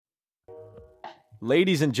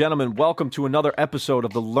Ladies and gentlemen, welcome to another episode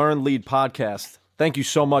of the Learn Lead podcast. Thank you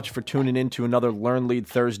so much for tuning in to another Learn Lead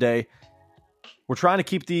Thursday. We're trying to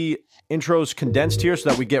keep the intros condensed here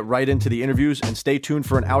so that we get right into the interviews, and stay tuned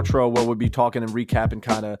for an outro where we'll be talking and recapping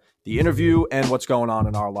kind of the interview and what's going on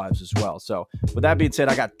in our lives as well. So with that being said,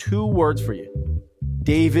 I got two words for you.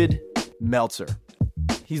 David Meltzer.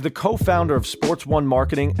 He's the co-founder of Sports One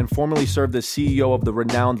Marketing and formerly served as CEO of the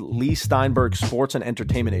renowned Leigh Steinberg Sports and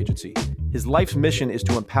Entertainment Agency. His life's mission is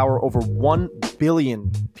to empower over 1 billion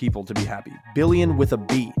people to be happy. Billion with a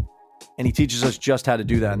B. And he teaches us just how to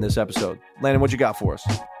do that in this episode. Landon, what you got for us?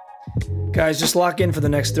 Guys, just lock in for the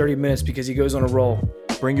next 30 minutes because he goes on a roll.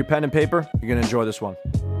 Bring your pen and paper. You're going to enjoy this one.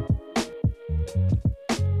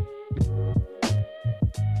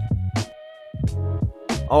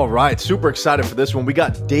 All right, super excited for this one. We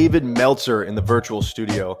got David Meltzer in the virtual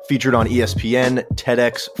studio, featured on ESPN,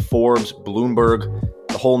 TEDx, Forbes, Bloomberg,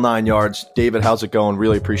 the whole 9 yards. David, how's it going?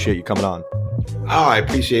 Really appreciate you coming on. Oh, I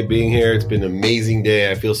appreciate being here. It's been an amazing day.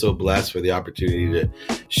 I feel so blessed for the opportunity to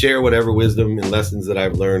share whatever wisdom and lessons that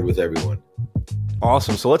I've learned with everyone.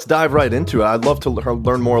 Awesome. So let's dive right into it. I'd love to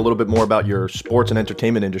learn a little bit more about your sports and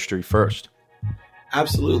entertainment industry first.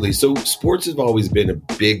 Absolutely. So sports have always been a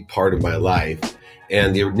big part of my life.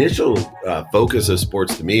 And the initial focus of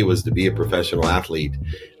sports to me was to be a professional athlete.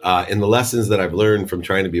 And the lessons that I've learned from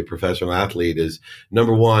trying to be a professional athlete is,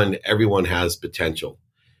 number one, everyone has potential.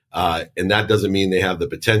 And that doesn't mean they have the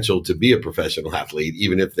potential to be a professional athlete,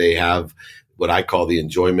 even if they have what I call the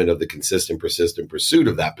enjoyment of the consistent, persistent pursuit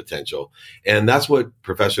of that potential. And that's what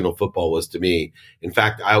professional football was to me. In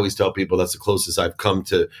fact, I always tell people that's the closest I've come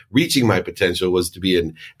to reaching my potential, was to be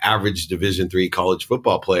an average Division III college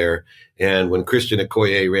football player. And when Christian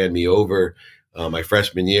Okoye ran me over my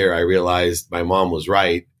freshman year, I realized my mom was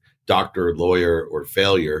right: doctor, lawyer, or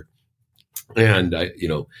failure. And I,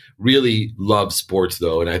 really love sports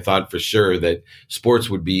though. And I thought for sure that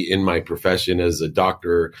sports would be in my profession. As a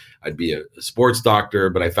doctor, I'd be a sports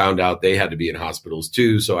doctor, but I found out they had to be in hospitals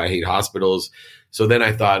too. So I hate hospitals. So then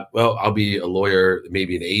I thought, well, I'll be a lawyer,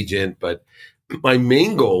 maybe an agent, but my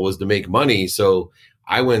main goal was to make money. So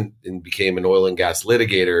I went and became an oil and gas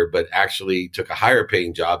litigator, but actually took a higher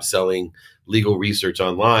paying job selling legal research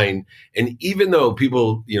online. And even though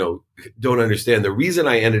people, don't understand, the reason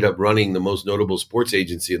I ended up running the most notable sports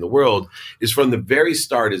agency in the world is from the very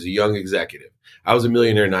start as a young executive. I was a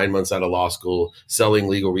millionaire 9 months out of law school, selling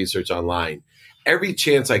legal research online. Every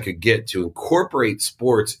chance I could get to incorporate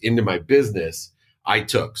sports into my business, I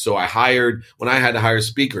took. So when I had to hire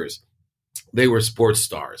speakers, they were sports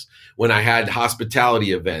stars. When I had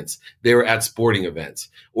hospitality events, they were at sporting events,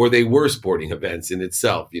 or they were sporting events in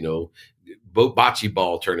itself, bocce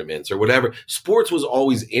ball tournaments or whatever. Sports was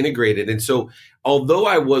always integrated. And so although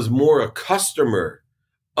I was more a customer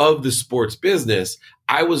of the sports business,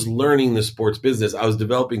 I was learning the sports business. I was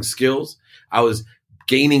developing skills. I was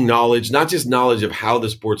gaining knowledge, not just knowledge of how the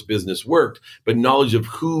sports business worked, but knowledge of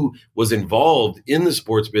who was involved in the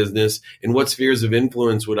sports business and what spheres of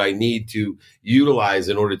influence would I need to utilize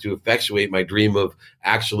in order to effectuate my dream of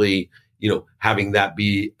actually, having that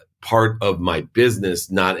be part of my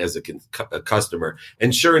business, not as a customer.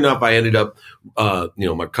 And sure enough, I ended up,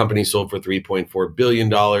 my company sold for $3.4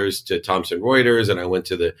 billion to Thomson Reuters, and I went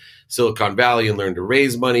to the Silicon Valley and learned to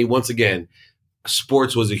raise money. Once again,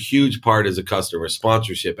 sports was a huge part as a customer: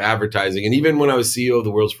 sponsorship, advertising. And even when I was CEO of the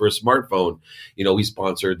world's first smartphone, we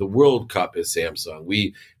sponsored the World Cup as Samsung.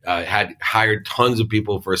 We had hired tons of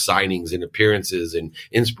people for signings and appearances and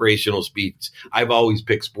inspirational speeches. I've always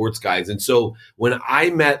picked sports guys. And so when I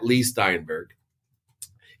met Leigh Steinberg,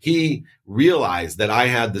 he realized that I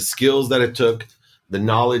had the skills that it took, the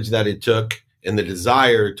knowledge that it took, and the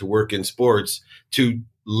desire to work in sports to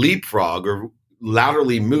leapfrog or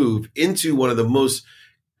laterally move into one of the most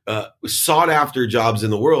sought after jobs in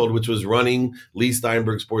the world, which was running Leigh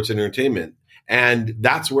Steinberg Sports Entertainment. And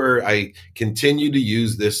that's where I continue to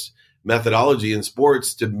use this methodology in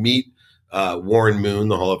sports to meet Warren Moon,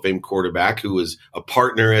 the Hall of Fame quarterback, who was a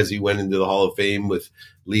partner as he went into the Hall of Fame with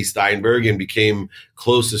Leigh Steinberg, and became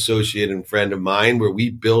close associate and friend of mine, where we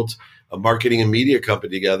built a marketing and media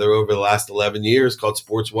company together over the last 11 years called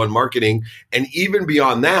Sports One Marketing. And even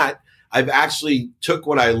beyond that, I've actually took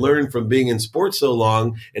what I learned from being in sports so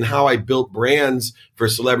long and how I built brands for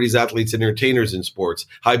celebrities, athletes, and entertainers in sports.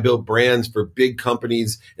 How I built brands for big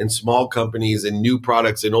companies and small companies and new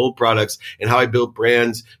products and old products, and how I built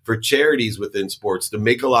brands for charities within sports to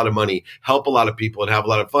make a lot of money, help a lot of people, and have a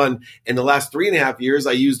lot of fun. In the last 3.5 years,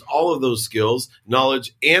 I used all of those skills,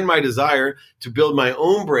 knowledge, and my desire to build my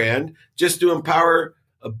own brand just to empower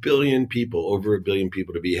a billion people, over a billion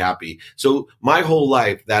people to be happy. So my whole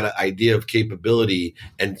life, that idea of capability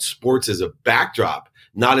and sports as a backdrop,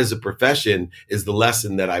 not as a profession, is the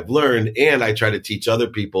lesson that I've learned. And I try to teach other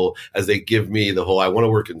people as they give me the whole, I want to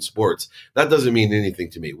work in sports. That doesn't mean anything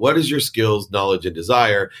to me. What is your skills, knowledge, and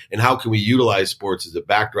desire? And how can we utilize sports as a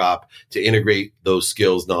backdrop to integrate those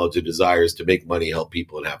skills, knowledge, and desires to make money, help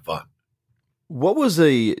people, and have fun? What was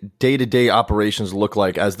a day-to-day operations look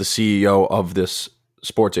like as the CEO of this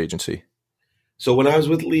sports agency? So when I was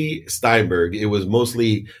with Leigh Steinberg, it was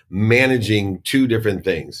mostly managing two different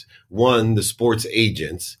things. One, the sports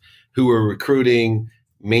agents who were recruiting,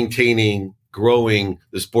 maintaining, growing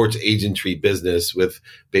the sports agentry business with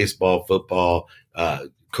baseball, football,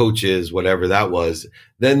 coaches, whatever that was.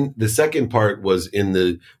 Then the second part was in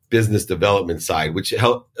the business development side, which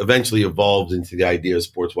eventually evolved into the idea of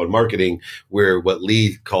Sports One marketing, where what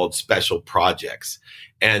Leigh called special projects.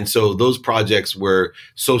 And so those projects were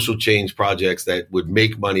social change projects that would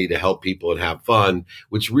make money to help people and have fun,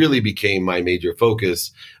 which really became my major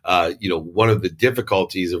focus. One of the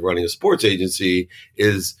difficulties of running a sports agency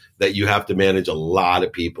is that you have to manage a lot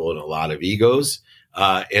of people and a lot of egos.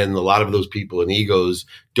 And a lot of those people and egos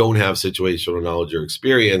don't have situational knowledge or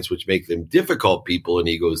experience, which make them difficult people and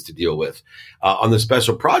egos to deal with. On the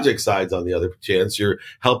special project sides, on the other chance, you're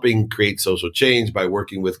helping create social change by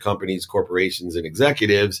working with companies, corporations, and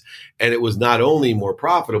executives. And it was not only more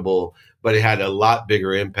profitable, but it had a lot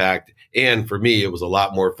bigger impact. And for me, it was a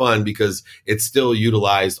lot more fun because it still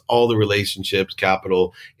utilized all the relationships,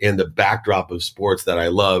 capital, and the backdrop of sports that I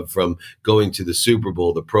love, from going to the Super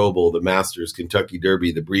Bowl, the Pro Bowl, the Masters, Kentucky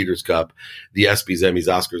Derby, the Breeders' Cup, the ESPYs, Emmys,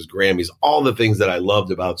 Oscars, Grammys, all the things that I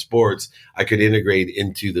loved about sports, I could integrate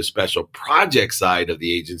into the special project side of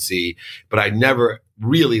the agency. But I never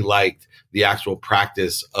really liked the actual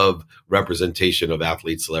practice of representation of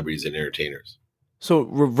athletes, celebrities, and entertainers. So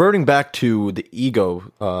reverting back to the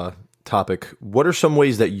ego topic, what are some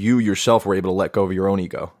ways that you yourself were able to let go of your own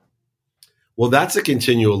ego? Well, that's a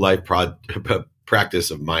continual life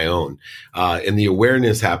practice of my own. And the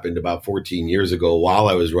awareness happened about 14 years ago while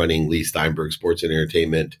I was running Leigh Steinberg Sports and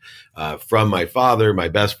Entertainment, from my father, my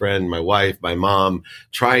best friend, my wife, my mom,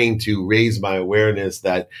 trying to raise my awareness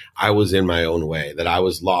that I was in my own way, that I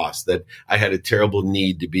was lost, that I had a terrible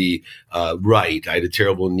need to be right. I had a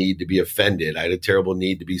terrible need to be offended. I had a terrible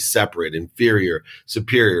need to be separate, inferior,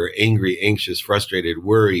 superior, angry, anxious, frustrated,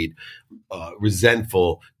 worried,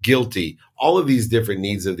 resentful, guilty. All of these different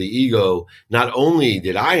needs of the ego, not only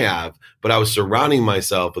did I have, but I was surrounding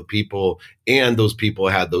myself with people, and those people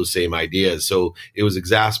had those same ideas. So it was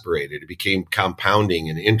exasperated. It became compounding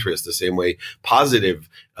in interest, the same way positive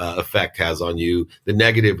effect has on you, the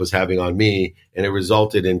negative was having on me. And it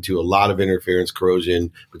resulted into a lot of interference,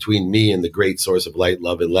 corrosion between me and the great source of light,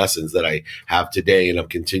 love, and lessons that I have today. And I'm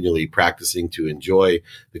continually practicing to enjoy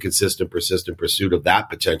the consistent, persistent pursuit of that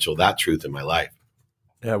potential, that truth in my life.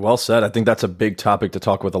 Yeah, well said. I think that's a big topic to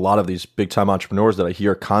talk with a lot of these big time entrepreneurs that I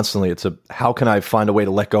hear constantly. It's how can I find a way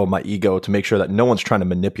to let go of my ego to make sure that no one's trying to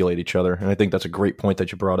manipulate each other? And I think that's a great point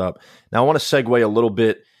that you brought up. Now I want to segue a little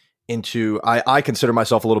bit into, I consider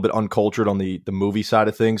myself a little bit uncultured on the movie side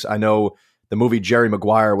of things. I know the movie Jerry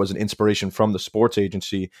Maguire was an inspiration from the sports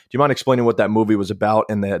agency. Do you mind explaining what that movie was about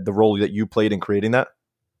and the role that you played in creating that?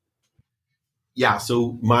 Yeah,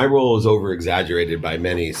 so my role is over exaggerated by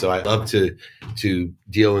many. So I love to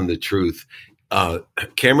deal in the truth.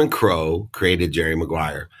 Cameron Crowe created Jerry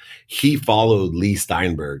Maguire. He followed Leigh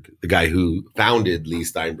Steinberg, the guy who founded Leigh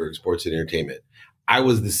Steinberg Sports and Entertainment. I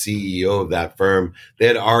was the CEO of that firm. They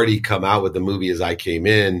had already come out with the movie as I came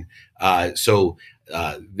in. So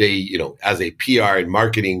they, as a PR and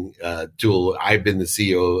marketing tool, I've been the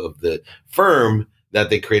CEO of the firm that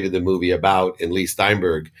they created the movie about, and Leigh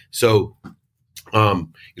Steinberg. So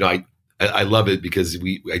I love it because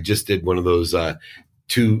I just did one of those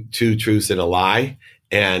two truths and a lie.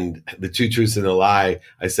 And the two truths and a lie,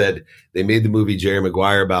 I said, they made the movie Jerry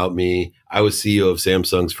Maguire about me. I was CEO of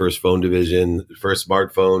Samsung's first phone division, first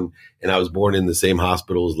smartphone, and I was born in the same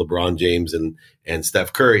hospital as LeBron James and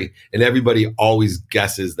Steph Curry. And everybody always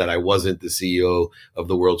guesses that I wasn't the CEO of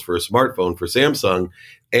the world's first smartphone for Samsung.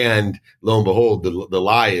 And lo and behold, the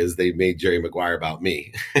lie is they made Jerry Maguire about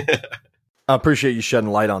me. I appreciate you shedding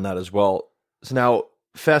light on that as well. So now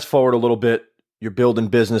fast forward a little bit, you're building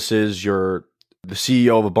businesses, you're the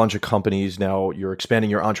CEO of a bunch of companies. Now you're expanding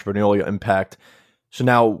your entrepreneurial impact. So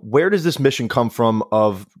now where does this mission come from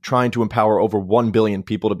of trying to empower over 1 billion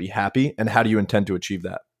people to be happy, and how do you intend to achieve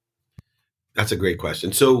that? That's a great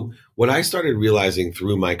question. So what I started realizing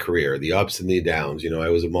through my career, the ups and the downs, I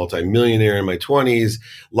was a multimillionaire in my 20s,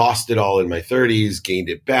 lost it all in my 30s, gained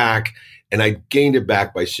it back. And I gained it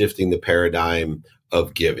back by shifting the paradigm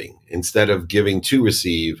of giving. Instead of giving to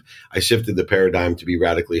receive, I shifted the paradigm to be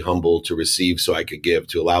radically humble, to receive so I could give,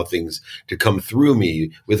 to allow things to come through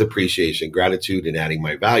me with appreciation, gratitude, and adding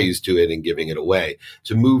my values to it and giving it away.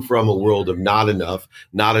 To move from a world of not enough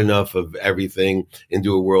of everything,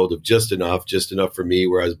 into a world of just enough for me,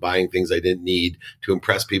 where I was buying things I didn't need to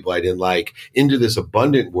impress people I didn't like, into this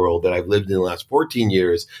abundant world that I've lived in the last 14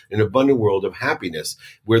 years, an abundant world of happiness,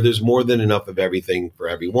 where there's more than enough of everything for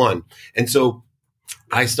everyone. And so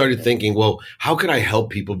I started thinking, well, how could I help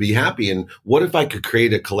people be happy? And what if I could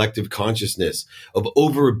create a collective consciousness of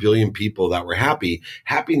over 1 billion people that were happy?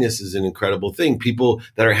 Happiness is an incredible thing. People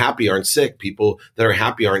that are happy aren't sick. People that are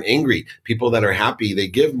happy aren't angry. People that are happy, they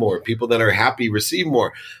give more. People that are happy receive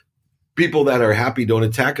more. People that are happy don't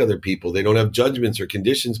attack other people. They don't have judgments or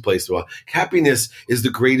conditions placed on. Happiness is the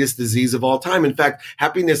greatest disease of all time. In fact,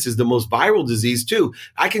 happiness is the most viral disease too.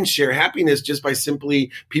 I can share happiness just by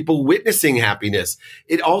simply people witnessing happiness.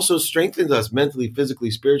 It also strengthens us mentally,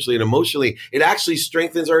 physically, spiritually, and emotionally. It actually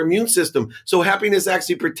strengthens our immune system. So happiness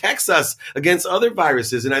actually protects us against other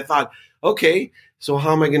viruses. And I thought, okay, so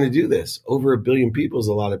how am I going to do this? Over 1 billion people is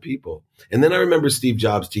a lot of people. And then I remember Steve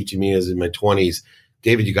Jobs teaching me as in my 20s,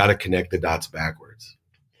 David, you got to connect the dots backwards.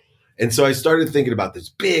 And so I started thinking about this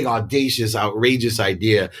big, audacious, outrageous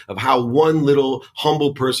idea of how one little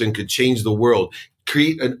humble person could change the world,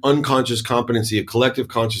 create an unconscious competency, a collective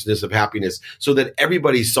consciousness of happiness, so that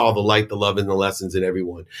everybody saw the light, the love, and the lessons in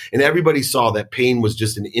everyone. And everybody saw that pain was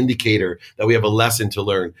just an indicator that we have a lesson to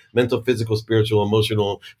learn. Mental, physical, spiritual,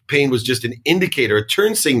 emotional pain was just an indicator, a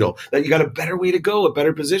turn signal that you got a better way to go, a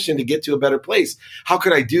better position to get to a better place. How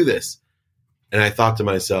could I do this? And I thought to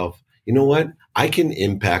myself, you know what? I can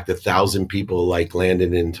impact 1,000 people like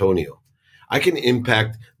Landon and Antonio. I can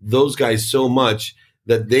impact those guys so much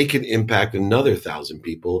that they can impact another 1,000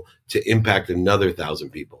 people to impact another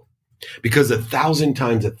 1,000 people. Because 1,000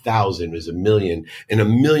 times 1,000 is 1,000,000, and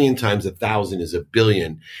 1,000,000 times 1,000 is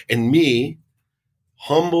 1,000,000,000. And me,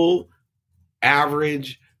 humble,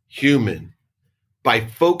 average human, by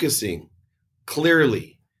focusing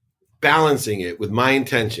clearly, balancing it with my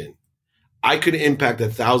intention, I could impact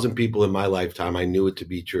 1,000 people in my lifetime. I knew it to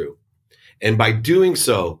be true. And by doing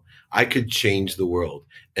so, I could change the world.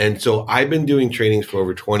 And so I've been doing trainings for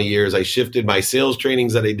over 20 years. I shifted my sales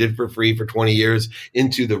trainings that I did for free for 20 years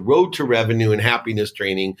into the road to revenue and happiness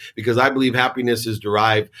training, because I believe happiness is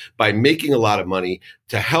derived by making a lot of money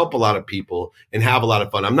to help a lot of people and have a lot of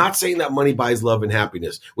fun. I'm not saying that money buys love and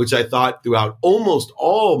happiness, which I thought throughout almost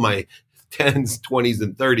all my 10s, 20s,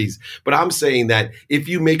 and 30s. But I'm saying that if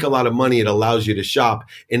you make a lot of money, it allows you to shop.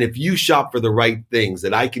 And if you shop for the right things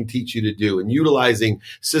that I can teach you to do, and utilizing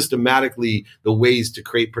systematically the ways to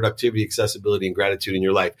create productivity, accessibility, and gratitude in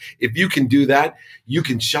your life, if you can do that, you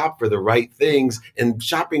can shop for the right things. And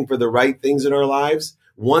shopping for the right things in our lives,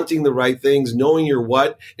 wanting the right things, knowing your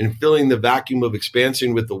what, and filling the vacuum of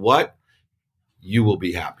expansion with the what, you will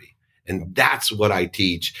be happy. And that's what I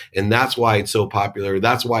teach. And that's why it's so popular.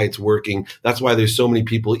 That's why it's working. That's why there's so many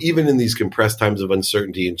people, even in these compressed times of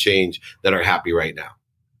uncertainty and change, that are happy right now.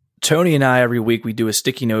 Tony and I, every week, we do a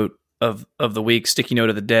sticky note of the week, sticky note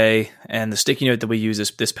of the day. And the sticky note that we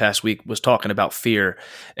used this past week was talking about fear.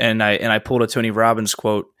 And I pulled a Tony Robbins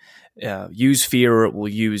quote, use fear or it will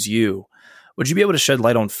use you. Would you be able to shed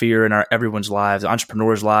light on fear in everyone's lives,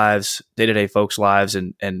 entrepreneurs' lives, day-to-day folks' lives,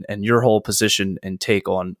 and your whole position and take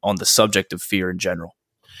on the subject of fear in general?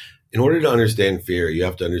 In order to understand fear, you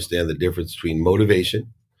have to understand the difference between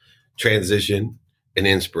motivation, transition, and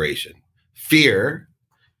inspiration. Fear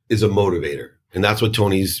is a motivator. And that's what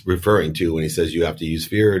Tony's referring to when he says you have to use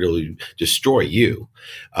fear, it'll destroy you.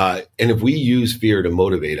 And if we use fear to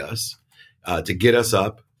motivate us, to get us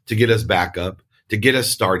up, to get us back up, to get us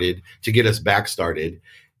started, to get us back started,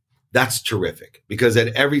 that's terrific. Because at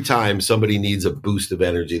every time somebody needs a boost of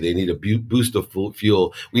energy, they need a boost of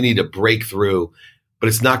fuel, we need a breakthrough, but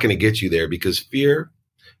it's not going to get you there, because fear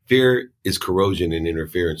is corrosion and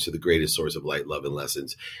interference to the greatest source of light, love, and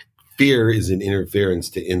lessons. Fear is an interference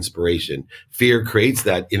to inspiration. Fear creates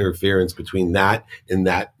that interference between that and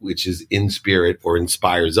that which is in spirit or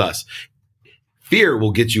inspires us. Fear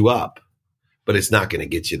will get you up, but it's not going to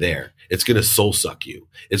get you there. It's going to soul suck you.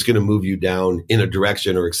 It's going to move you down in a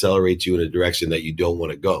direction or accelerate you in a direction that you don't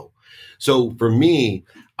want to go. So for me,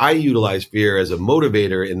 I utilize fear as a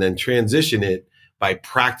motivator and then transition it by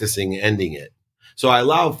practicing ending it. So I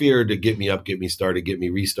allow fear to get me up, get me started, get me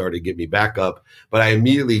restarted, get me back up. But I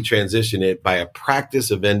immediately transition it by a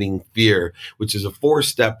practice of ending fear, which is a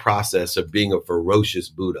 4-step process of being a ferocious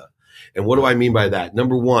Buddha. And what do I mean by that?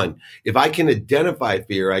 Number one, if I can identify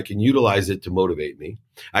fear, I can utilize it to motivate me.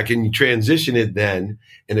 I can transition it then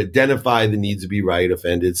and identify the needs to be right,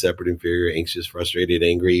 offended, separate, inferior, anxious, frustrated,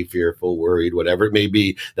 angry, fearful, worried, whatever it may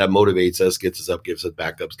be that motivates us, gets us up, gets us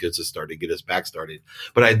back up, gets us started, get us back started.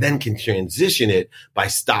 But I then can transition it by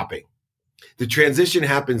stopping. The transition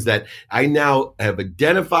happens that I now have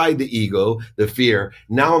identified the ego, the fear.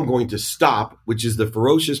 Now I'm going to stop, which is the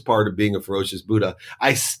ferocious part of being a ferocious Buddha.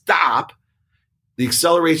 I stop the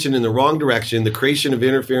acceleration in the wrong direction, the creation of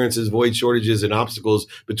interferences, void, shortages, and obstacles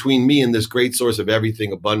between me and this great source of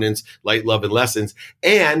everything, abundance, light, love, and lessons.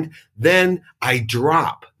 And then I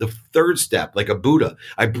drop the 3rd step like a Buddha.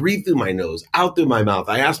 I breathe through my nose, out through my mouth.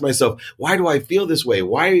 I ask myself, why do I feel this way?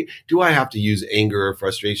 Why do I have to use anger or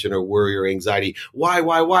frustration or worry or anxiety? Why?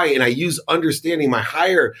 And I use understanding my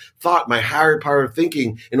higher thought, my higher power of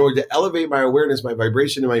thinking in order to elevate my awareness, my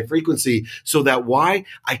vibration, and my frequency so that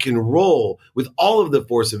I can roll with all of the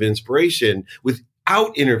force of inspiration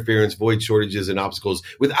without interference, void, shortages, and obstacles,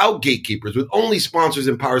 without gatekeepers, with only sponsors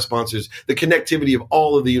and power sponsors, the connectivity of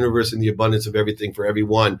all of the universe and the abundance of everything for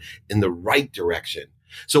everyone in the right direction.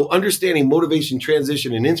 So understanding motivation,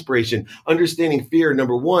 transition, and inspiration, understanding fear,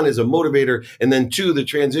 number 1, is a motivator, and then 2, the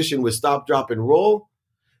transition with stop, drop, and roll.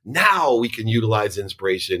 Now we can utilize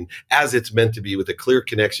inspiration as it's meant to be with a clear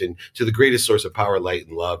connection to the greatest source of power, light,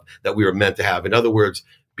 and love that we were meant to have. In other words,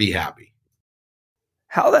 be happy.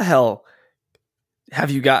 How the hell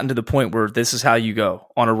have you gotten to the point where this is how you go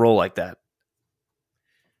on a roll like that?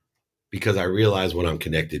 Because I realize what I'm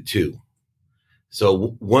connected to.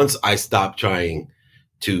 So once I stop trying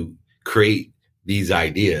to create these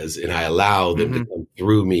ideas and I allow them to come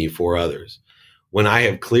through me for others, when I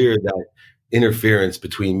have cleared that interference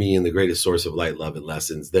between me and the greatest source of light, love, and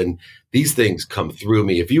lessons, then these things come through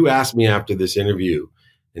me. If you ask me after this interview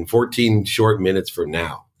in 14 short minutes from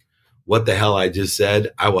now, what the hell I just said,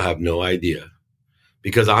 I will have no idea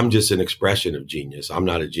because I'm just an expression of genius. I'm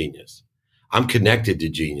not a genius. I'm connected to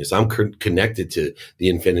genius. I'm connected to the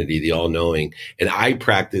infinity, the all-knowing. And I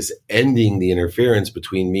practice ending the interference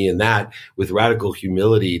between me and that with radical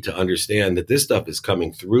humility to understand that this stuff is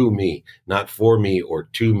coming through me, not for me or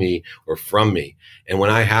to me or from me. And when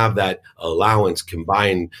I have that allowance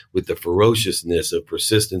combined with the ferociousness of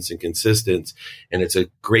persistence and consistence, and it's a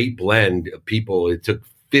great blend of people, it took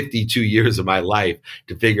 52 years of my life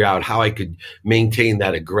to figure out how I could maintain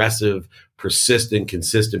that aggressive, persistent,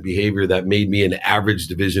 consistent behavior that made me an average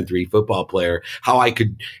Division III football player, how I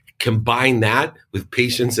could combine that with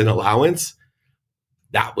patience and allowance.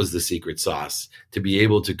 That was the secret sauce, to be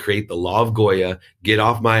able to create the law of Goya, get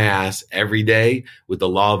off my ass every day with the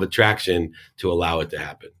law of attraction to allow it to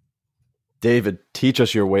happen. David, teach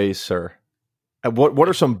us your ways, sir. What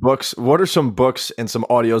are some books? What are some books and some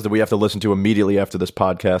audios that we have to listen to immediately after this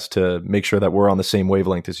podcast to make sure that we're on the same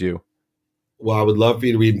wavelength as you? Well, I would love for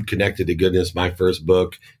you to read Connected to Goodness, my first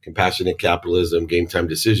book, Compassionate Capitalism, Game Time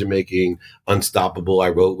Decision Making, Unstoppable. I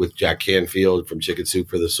wrote with Jack Canfield from Chicken Soup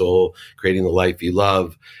for the Soul, Creating the Life You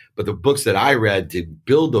Love. But the books that I read to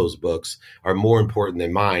build those books are more important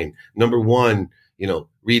than mine. Number one,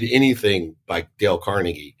 read anything by Dale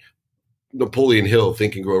Carnegie. Napoleon Hill,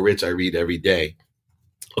 Think and Grow Rich, I read every day.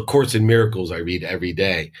 A Course in Miracles, I read every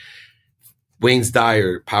day. Wayne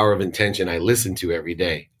Dyer, Power of Intention, I listen to every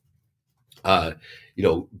day.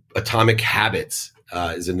 Atomic Habits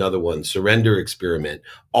is another one. Surrender Experiment.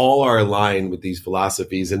 All are aligned with these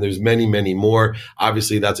philosophies, and there's many, many more.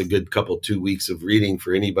 Obviously, that's a good 2 weeks of reading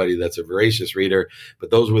for anybody that's a voracious reader,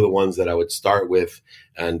 but those were the ones that I would start with,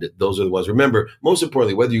 and those are the ones. Remember, most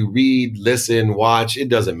importantly, whether you read, listen, watch, it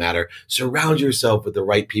doesn't matter. Surround yourself with the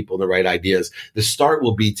right people and the right ideas. The start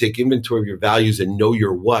will be take inventory of your values and know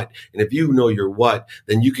your what. And if you know your what,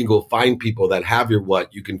 then you can go find people that have your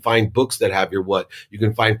what. You can find books that have your what. You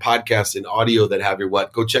can find podcasts and audio that have your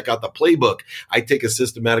what. Go check out the playbook. I take a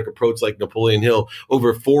systematic approach like Napoleon Hill,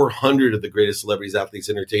 over 400 of the greatest celebrities, athletes,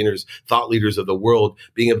 entertainers, thought leaders of the world,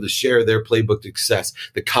 being able to share their playbook to success,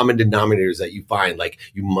 the common denominators that you find, like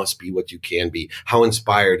you must be what you can be, how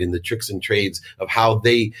inspired in the tricks and trades of how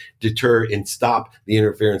they deter and stop the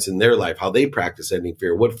interference in their life, how they practice ending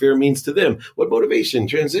fear, what fear means to them, what motivation,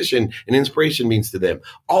 transition, and inspiration means to them.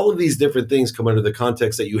 All of these different things come under the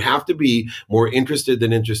context that you have to be more interested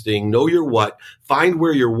than interesting, know your what, find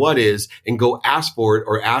where your what is, and go ask for it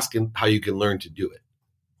or ask how you can learn to do it.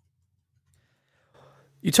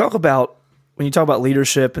 When you talk about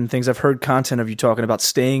leadership and things, I've heard content of you talking about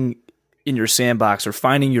staying in your sandbox or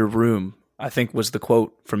finding your room. I think was the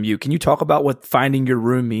quote from you. Can you talk about what finding your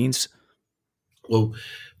room means? Well,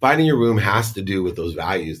 finding your room has to do with those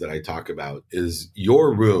values that I talk about. Is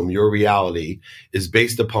your room, your reality is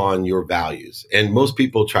based upon your values. And most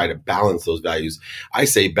people try to balance those values. I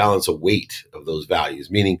say balance a weight of those values,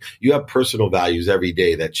 meaning you have personal values every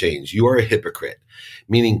day that change. You are a hypocrite,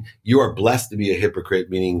 meaning you are blessed to be a hypocrite,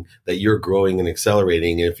 meaning that you're growing and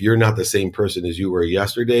accelerating. And if you're not the same person as you were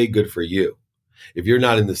yesterday, good for you. If you're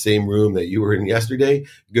not in the same room that you were in yesterday,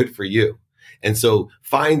 good for you. And so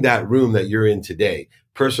find that room that you're in today.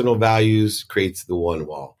 Personal values creates the one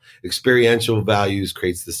wall. Experiential values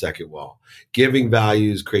creates the second wall. Giving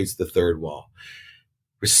values creates the third wall.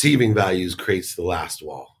 Receiving values creates the last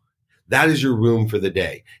wall. That is your room for the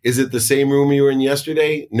day. Is it the same room you were in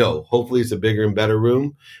yesterday? No. Hopefully it's a bigger and better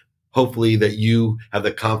room. Hopefully that you have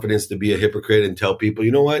the confidence to be a hypocrite and tell people,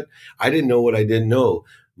 you know what? I didn't know what I didn't know.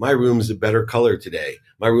 My room is a better color today.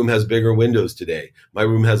 My room has bigger windows today. My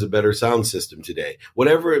room has a better sound system today.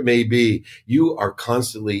 Whatever it may be, you are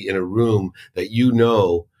constantly in a room that you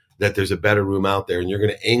know that there's a better room out there, and you're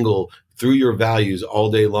going to angle through your values all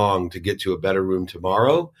day long to get to a better room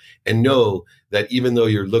tomorrow, and know that even though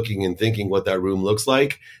you're looking and thinking what that room looks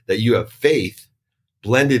like, that you have faith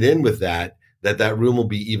blended in with that room will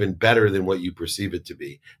be even better than what you perceive it to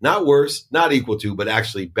be. Not worse, not equal to, but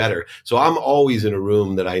actually better. So I'm always in a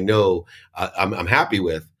room that I know I'm happy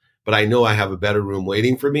with, but I know I have a better room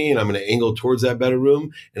waiting for me, and I'm going to angle towards that better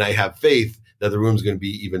room. And I have faith that the room's going to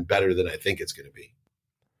be even better than I think it's going to be.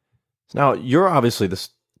 Now, you're obviously this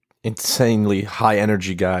insanely high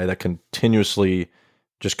energy guy that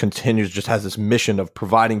just has this mission of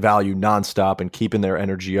providing value nonstop and keeping their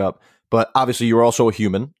energy up. But obviously, you're also a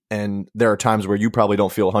human, and there are times where you probably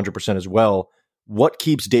don't feel 100% as well. What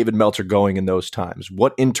keeps David Meltzer going in those times?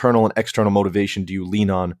 What internal and external motivation do you lean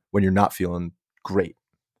on when you're not feeling great?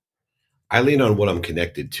 I lean on what I'm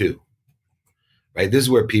connected to, right? This is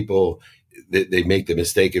where people, they make the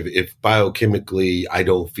mistake. If biochemically I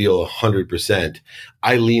don't feel 100%,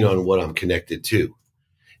 I lean on what I'm connected to,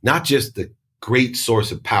 not just the great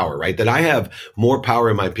source of power, right? That I have more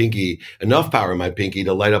power in my pinky, enough power in my pinky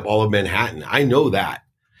to light up all of Manhattan. I know that.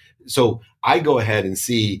 So I go ahead and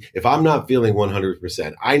see if I'm not feeling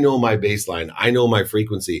 100%, I know my baseline. I know my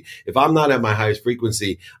frequency. If I'm not at my highest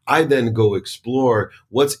frequency, I then go explore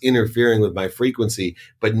what's interfering with my frequency,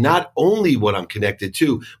 but not only what I'm connected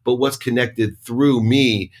to, but what's connected through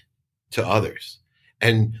me to others.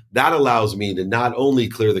 And that allows me to not only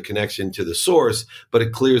clear the connection to the source, but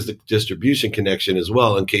it clears the distribution connection as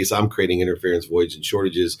well, in case I'm creating interference, voids, and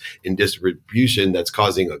shortages in distribution that's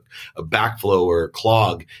causing a backflow or a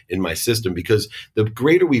clog in my system. Because the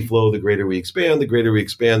greater we flow, the greater we expand. The greater we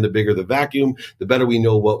expand, the bigger the vacuum. The better we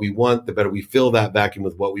know what we want, the better we fill that vacuum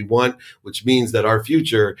with what we want, which means that our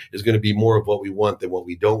future is going to be more of what we want than what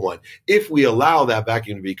we don't want. If we allow that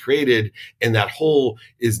vacuum to be created and that hole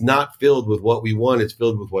is not filled with what we want, it's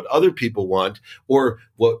filled with what other people want or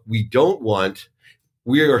what we don't want,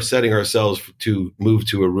 we are setting ourselves to move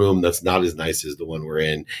to a room that's not as nice as the one we're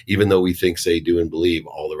in, even though we think, say, do, and believe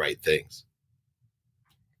all the right things.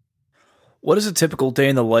 What is a typical day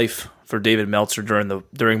in the life for David Meltzer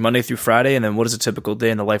during Monday through Friday? And then what does a typical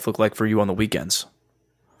day in the life look like for you on the weekends?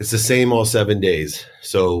 It's the same all 7 days.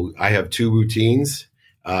 So I have two routines.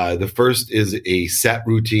 The first is a set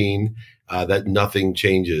routine that nothing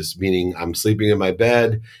changes, meaning I'm sleeping in my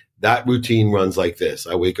bed. That routine runs like this.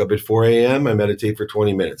 I wake up at 4 a.m. I meditate for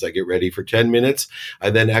 20 minutes. I get ready for 10 minutes. I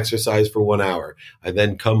then exercise for 1 hour. I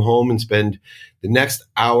then come home and spend the next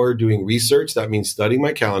hour doing research. That means studying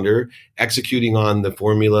my calendar, executing on the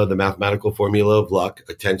formula, the mathematical formula of luck,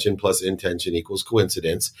 attention plus intention equals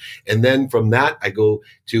coincidence. And then from that, I go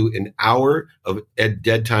to an hour of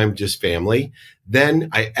dead time, just family. Then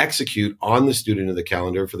I execute on the student of the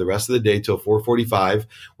calendar for the rest of the day till 4:45,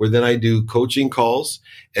 where then I do coaching calls.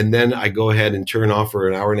 And then I go ahead and turn off for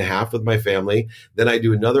an hour and a half with my family. Then I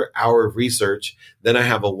do another hour of research. Then I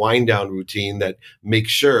have a wind down routine that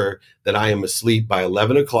makes sure that I am asleep by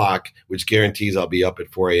 11 o'clock, which guarantees I'll be up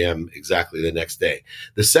at 4 a.m. exactly the next day.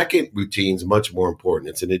 The second routine is much more important.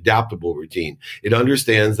 It's an adaptable routine. It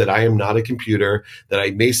understands that I am not a computer, that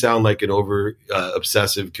I may sound like an over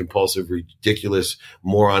obsessive, compulsive, ridiculous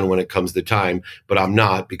moron when it comes to time, but I'm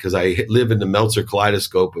not, because I live in the Meltzer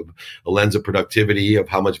kaleidoscope of a lens of productivity, of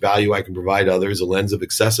how much value I can provide others, a lens of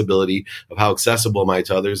accessibility, of how accessible am I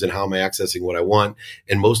to others and how am I accessing what I want,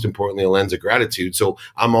 and most importantly, a lens of gratitude. So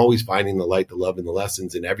I'm always finding the light, the love, and the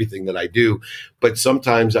lessons in everything that I do. But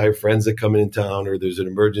sometimes I have friends that come in town, or there's an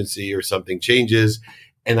emergency or something changes,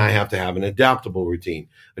 and I have to have an adaptable routine.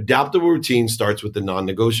 Adaptable routine starts with the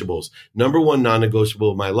non-negotiables. Number one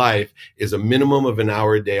non-negotiable of my life is a minimum of an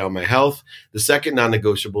hour a day on my health. The second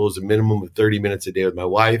non-negotiable is a minimum of 30 minutes a day with my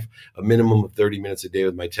wife, a minimum of 30 minutes a day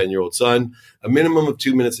with my 10-year-old son, a minimum of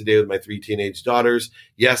 2 minutes a day with my 3 teenage daughters.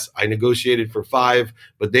 Yes, I negotiated for 5,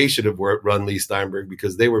 but they should have run Leigh Steinberg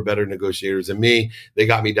because they were better negotiators than me. They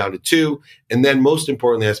got me down to 2. And then most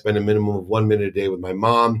importantly, I spend a minimum of 1 minute a day with my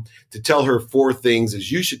mom to tell her 4 things,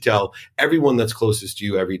 as you should tell everyone that's closest to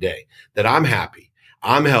you every day, that I'm happy,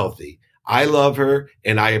 I'm healthy, I love her,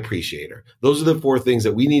 and I appreciate her. Those are the 4 things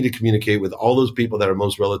that we need to communicate with all those people that are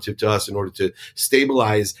most relative to us in order to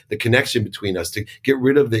stabilize the connection between us, to get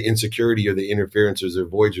rid of the insecurity or the interferences or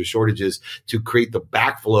voids or shortages, to create the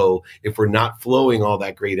backflow if we're not flowing all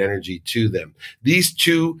that great energy to them. These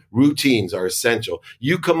 2 routines are essential.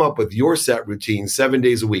 You come up with your set routine 7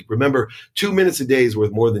 days a week. Remember, 2 minutes a day is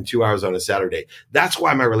worth more than 2 hours on a Saturday. That's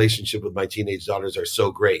why my relationship with my teenage daughters are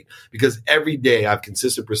so great, because every day I have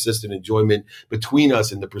consistent, persistent enjoyment between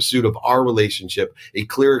us in the pursuit of our relationship, a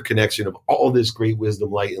clearer connection of all this great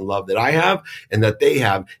wisdom, light, and love that I have and that they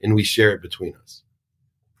have, and we share it between us.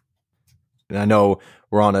 And I know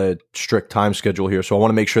we're on a strict time schedule here, so I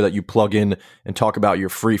want to make sure that you plug in and talk about your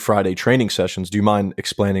free Friday training sessions. Do you mind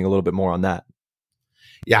explaining a little bit more on that?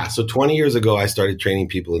 Yeah. So 20 years ago, I started training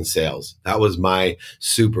people in sales. That was my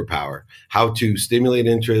superpower, how to stimulate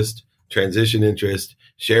interest, transition interest,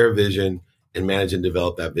 share vision, and manage and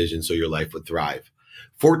develop that vision so your life would thrive.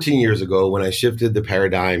 14 years ago, when I shifted the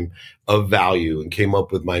paradigm of value and came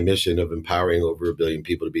up with my mission of empowering over 1 billion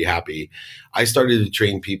people to be happy, I started to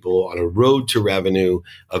train people on a road to revenue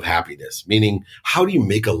of happiness, meaning how do you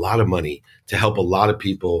make a lot of money to help a lot of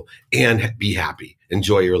people and be happy,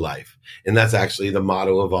 enjoy your life? And that's actually the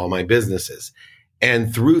motto of all my businesses.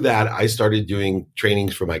 And through that, I started doing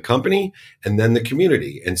trainings for my company and then the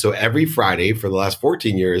community. And so every Friday for the last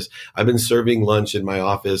 14 years, I've been serving lunch in my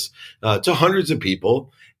office to hundreds of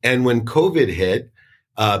people. And when COVID hit,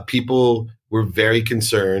 people were very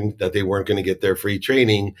concerned that they weren't going to get their free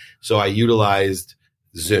training. So I utilized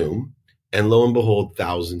Zoom, and lo and behold,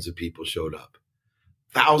 thousands of people showed up.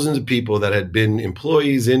 Thousands of people that had been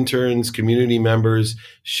employees, interns, community members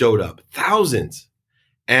showed up. Thousands.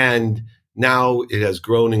 And now it has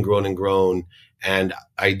grown and grown and grown, and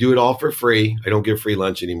I do it all for free. I don't give free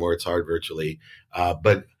lunch anymore; it's hard virtually.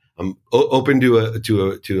 But I'm open to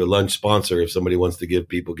a lunch sponsor if somebody wants to give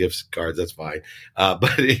people gift cards. That's fine.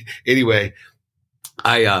 But anyway,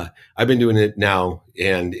 I've been doing it now,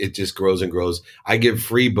 and it just grows and grows. I give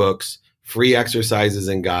free books, free exercises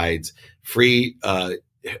and guides, free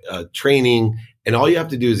training, and all you have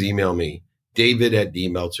to do is email me,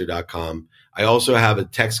 david@dmeltzer.com. I also have a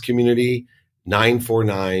text community,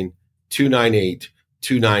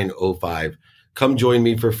 949-298-2905. Come join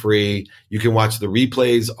me for free. You can watch the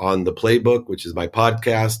replays on the Playbook, which is my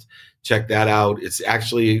podcast. Check that out. It's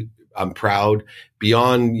actually, I'm proud,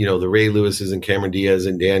 beyond, the Ray Lewis's and Cameron Diaz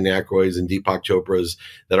and Dan Aykroyd's and Deepak Chopra's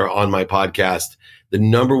that are on my podcast. The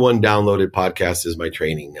number one downloaded podcast is my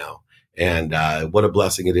training now. And what a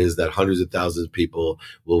blessing it is that hundreds of thousands of people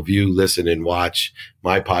will view, listen, and watch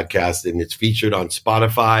my podcast. And it's featured on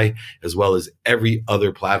Spotify as well as every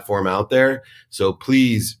other platform out there. So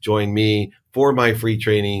please join me for my free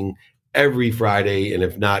training every Friday. And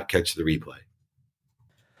if not, catch the replay.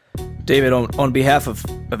 David, on behalf of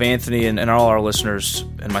Anthony and all our listeners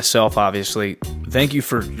and myself, obviously, thank you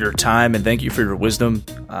for your time and thank you for your wisdom.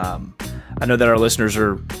 I know that our listeners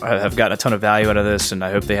have gotten a ton of value out of this, and I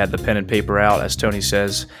hope they had the pen and paper out, as Tony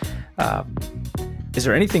says. Is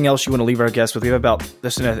there anything else you want to leave our guests with? We have about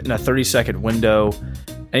this in a 30-second window.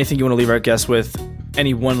 Anything you want to leave our guests with?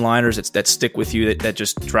 Any one-liners that stick with you that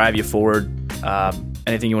just drive you forward?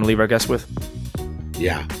 Anything you want to leave our guests with?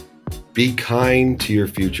 Yeah. Be kind to your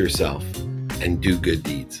future self and do good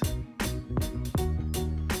deeds.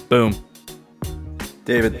 Boom.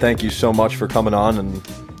 David, thank you so much for coming on and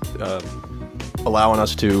allowing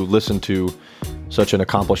us to listen to such an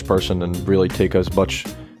accomplished person and really take as much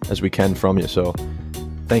as we can from you. So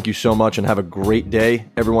thank you so much and have a great day.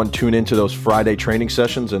 Everyone tune into those Friday training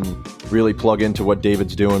sessions and really plug into what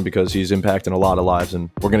David's doing because he's impacting a lot of lives, and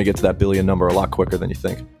we're going to get to that billion number a lot quicker than you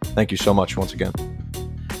think. Thank you so much once again.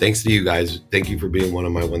 Thanks to you guys. Thank you for being one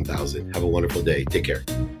of my 1,000. Have a wonderful day. Take care.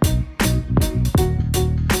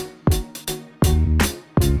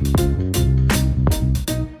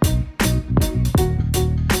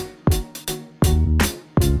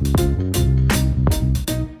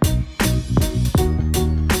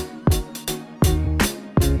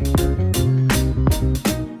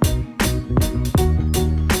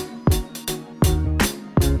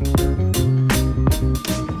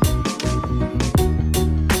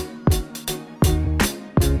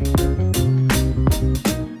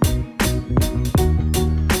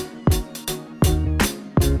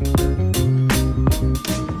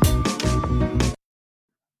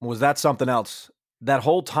 that's something else. That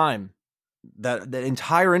whole time, that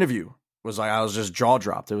entire interview was like, I was just jaw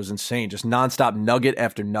dropped. It was insane. Just nonstop nugget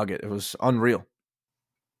after nugget. It was unreal.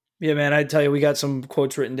 Yeah, man, I tell you, we got some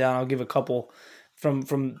quotes written down. I'll give a couple from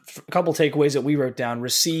a couple takeaways that we wrote down.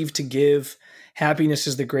 Receive to give. Happiness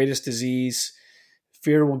is the greatest disease.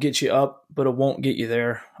 Fear will get you up, but it won't get you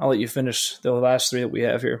there. I'll let you finish the last three that we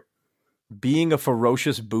have here. Being a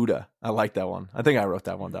ferocious Buddha. I like that one. I think I wrote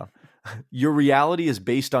that one down. Your reality is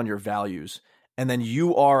based on your values, and then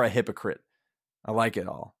you are a hypocrite. I like it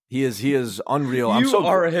all. He is unreal. You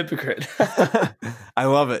are a hypocrite. I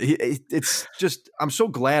love it. It's just, I'm so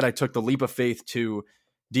glad I took the leap of faith to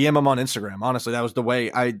DM him on Instagram. Honestly, that was the way.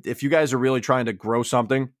 If you guys are really trying to grow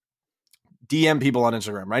something, DM people on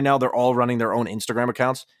Instagram. Right now, they're all running their own Instagram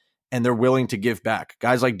accounts, and they're willing to give back.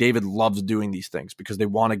 Guys like David loves doing these things because they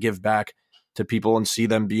want to give back to people and see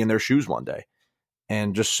them be in their shoes one day.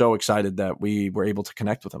 And just so excited that we were able to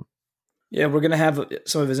connect with him. Yeah, we're going to have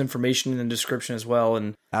some of his information in the description as well.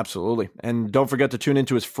 And absolutely. And don't forget to tune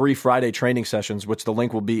into his free Friday training sessions, which the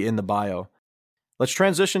link will be in the bio. Let's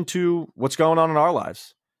transition to what's going on in our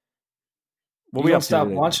lives. What you don't stop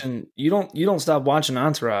watching. You don't stop watching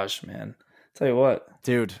Entourage, man. Tell you what,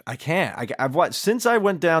 dude, I can't. I've watched since I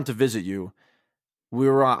went down to visit you.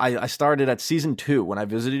 I started at season 2 when I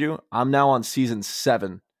visited you. I'm now on season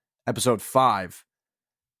 7, episode 5,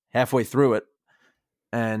 halfway through it,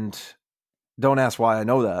 and don't ask why I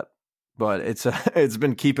know that, but it's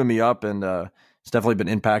been keeping me up, and it's definitely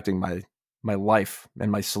been impacting my life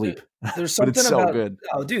and my sleep. There's something it's so good.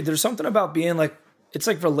 Oh, dude, there's something about being like, it's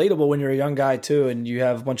like relatable when you're a young guy too, and you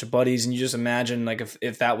have a bunch of buddies, and you just imagine like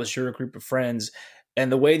if that was your group of friends, and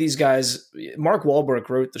the way these guys, Mark Wahlberg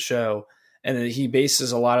wrote the show, and he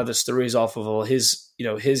bases a lot of the stories off of his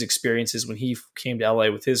experiences when he came to LA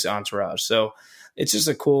with his entourage. So it's just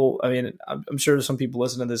a cool. I mean, I'm sure some people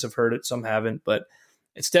listening to this have heard it, some haven't, but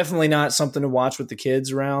it's definitely not something to watch with the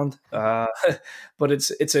kids around. But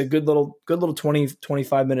it's a good little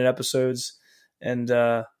 20-25 minute episodes, and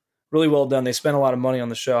really well done. They spent a lot of money on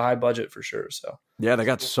the show, high budget for sure. So yeah, they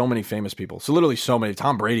got so many famous people. So literally so many.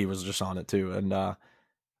 Tom Brady was just on it too. And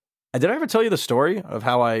did I ever tell you the story of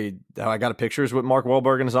how I got pictures with Mark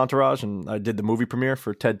Wahlberg and his entourage, and I did the movie premiere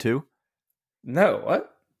for Ted 2? No,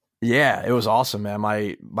 what? Yeah, it was awesome, man.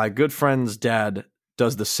 My good friend's dad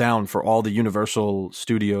does the sound for all the Universal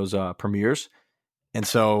Studios premieres, and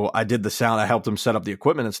so I did the sound. I helped him set up the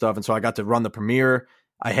equipment and stuff, and so I got to run the premiere.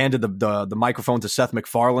 I handed the microphone to Seth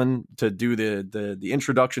MacFarlane to do the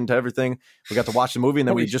introduction to everything. We got to watch the movie, and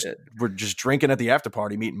then we're just drinking at the after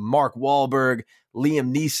party, meeting Mark Wahlberg,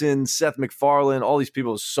 Liam Neeson, Seth MacFarlane, all these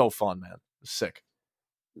people. It was so fun, man. It was sick.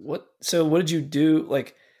 So what did you do?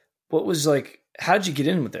 Like, what was like? How did you get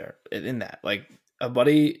in that? Like a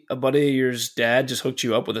buddy of yours dad just hooked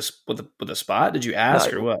you up with a spot? Did you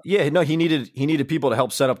ask or what? Yeah, no, he needed people to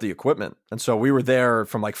help set up the equipment, and so we were there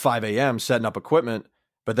from like 5 a.m. setting up equipment.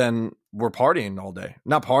 But then we're partying all day.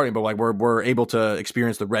 Not partying, but like we're able to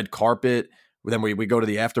experience the red carpet. Then we go to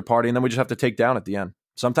the after party, and then we just have to take down at the end.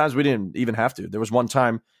 Sometimes we didn't even have to. There was one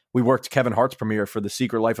time we worked Kevin Hart's premiere for The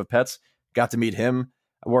Secret Life of Pets. Got to meet him.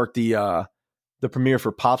 I worked the premiere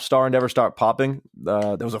for Pop Star and Never Start Popping.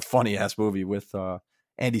 That was a funny ass movie with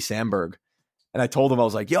Andy Samberg. And I told him, I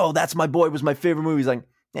was like, "Yo, that's my boy. It was my favorite movie." He's like,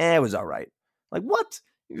 "It was all right." Like, what?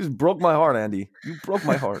 You just broke my heart, Andy. You broke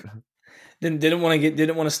my heart. Didn't want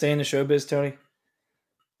to stay in the showbiz, Tony?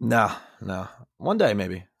 No. One day,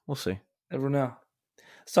 maybe. We'll see. Never know.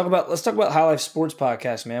 Let's talk about High Life Sports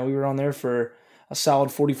Podcast, man. We were on there for a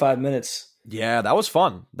solid 45 minutes. Yeah, that was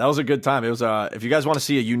fun. That was a good time. It was if you guys want to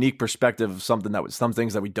see a unique perspective of some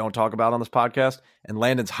things that we don't talk about on this podcast, and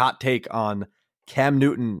Landon's hot take on Cam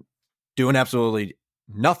Newton doing absolutely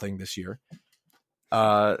nothing this year.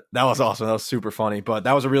 That was awesome. That was super funny. But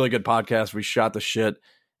that was a really good podcast. We shot the shit.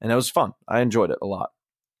 And it was fun. I enjoyed it a lot.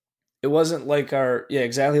 It wasn't like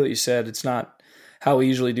exactly what you said. It's not how we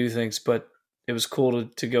usually do things, but it was cool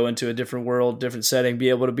to go into a different world, different setting, be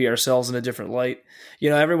able to be ourselves in a different light.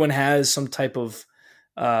 Everyone has some type of,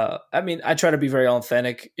 I try to be very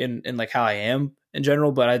authentic in like how I am in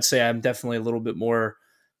general, but I'd say I'm definitely a little bit more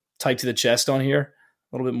tight to the chest on here,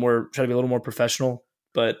 a little bit more, try to be a little more professional,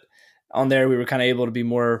 but on there we were kind of able to be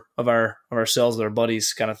more of ourselves with our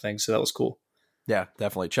buddies kind of thing. So that was cool. Yeah,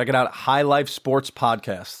 definitely. Check it out. High Life Sports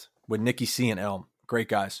Podcast with Nikki C and Elm. Great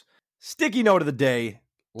guys. Sticky note of the day.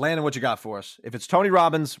 Landon, what you got for us? If it's Tony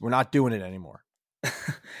Robbins, we're not doing it anymore.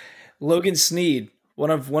 Logan Sneed, one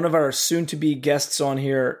of our soon-to-be guests on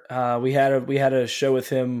here. We had a show with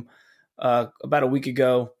him about a week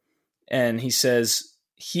ago, and he says,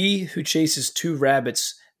 "He who chases two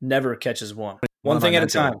rabbits never catches one. One thing at a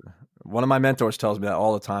time." One of my mentors tells me that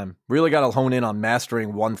all the time. Really got to hone in on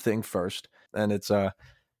mastering one thing first. And it's a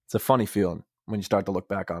funny feeling when you start to look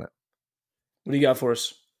back on it. What do you got for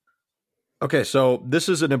us? Okay, so this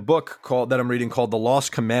is in a book that I'm reading called The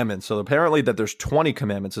Lost Commandments. So apparently that there's 20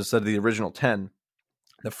 commandments instead of the original 10.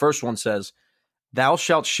 The first one says, "Thou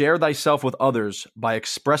shalt share thyself with others by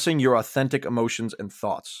expressing your authentic emotions and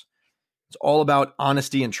thoughts." It's all about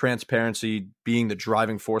honesty and transparency being the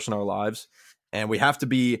driving force in our lives. And we have to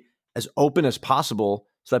be as open as possible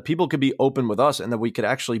so that people could be open with us and that we could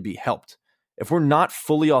actually be helped. If we're not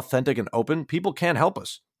fully authentic and open, people can't help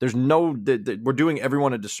us. We're doing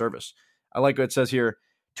everyone a disservice. I like what it says here.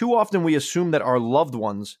 Too often we assume that our loved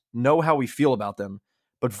ones know how we feel about them,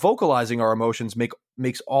 but vocalizing our emotions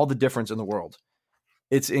makes all the difference in the world.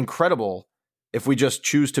 It's incredible if we just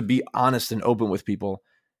choose to be honest and open with people,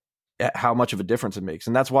 how much of a difference it makes.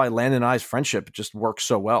 And that's why Landon and I's friendship just works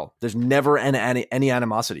so well. There's never any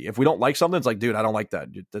animosity. If we don't like something, it's like, dude, I don't like that.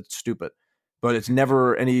 That's stupid. But it's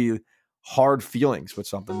never any hard feelings with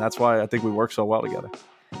something. That's why I think we work so well together.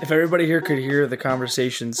 If everybody here could hear the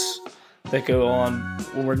conversations that go on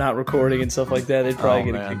when we're not recording and stuff like that, they'd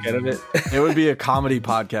probably get a kick out of it. It would be a comedy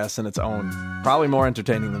podcast in its own. Probably more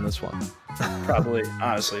entertaining than this one. Probably,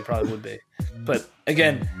 honestly, probably would be. But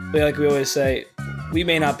again, like we always say, we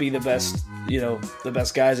may not be the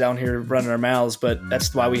best guys out here running our mouths, but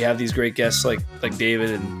that's why we have these great guests like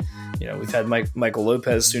David, and we've had Michael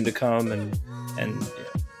Lopez soon to come, and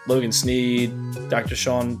Logan Sneed, Dr.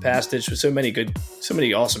 Sean Pastich, with so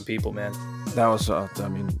many awesome people, man. That was,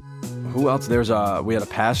 who else? We had a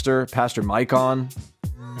Pastor Mike on.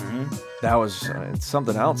 Mm-hmm. That was it's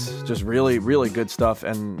something else. Just really, really good stuff.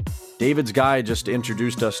 And David's guy just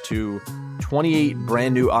introduced us to 28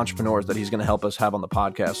 brand new entrepreneurs that he's going to help us have on the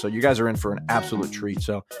podcast. So you guys are in for an absolute treat.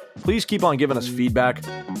 So please keep on giving us feedback.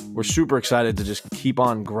 We're super excited to just keep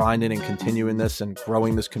on grinding and continuing this and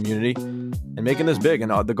growing this community and making this big.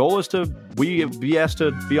 And the goal is we be asked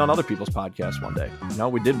to be on other people's podcasts one day.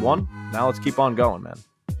 We did one. Now let's keep on going, man.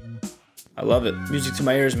 I love it. Music to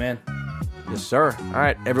my ears, man. Yes, sir. All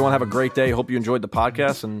right. Everyone have a great day. Hope you enjoyed the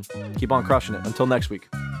podcast and keep on crushing it. Until next week.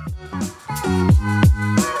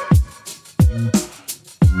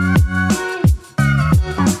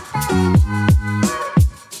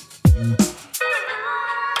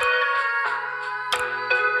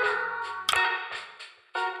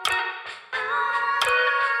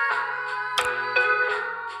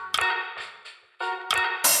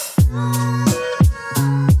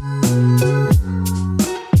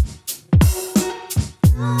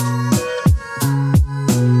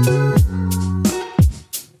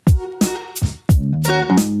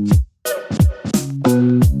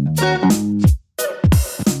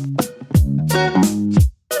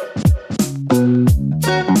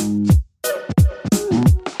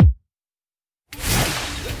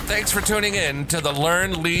 Thanks for tuning in to the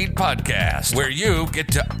Learn Lead podcast, where you get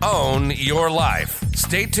to own your life.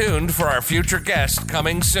 Stay tuned for our future guest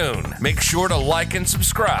coming soon. Make sure to like and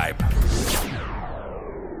subscribe.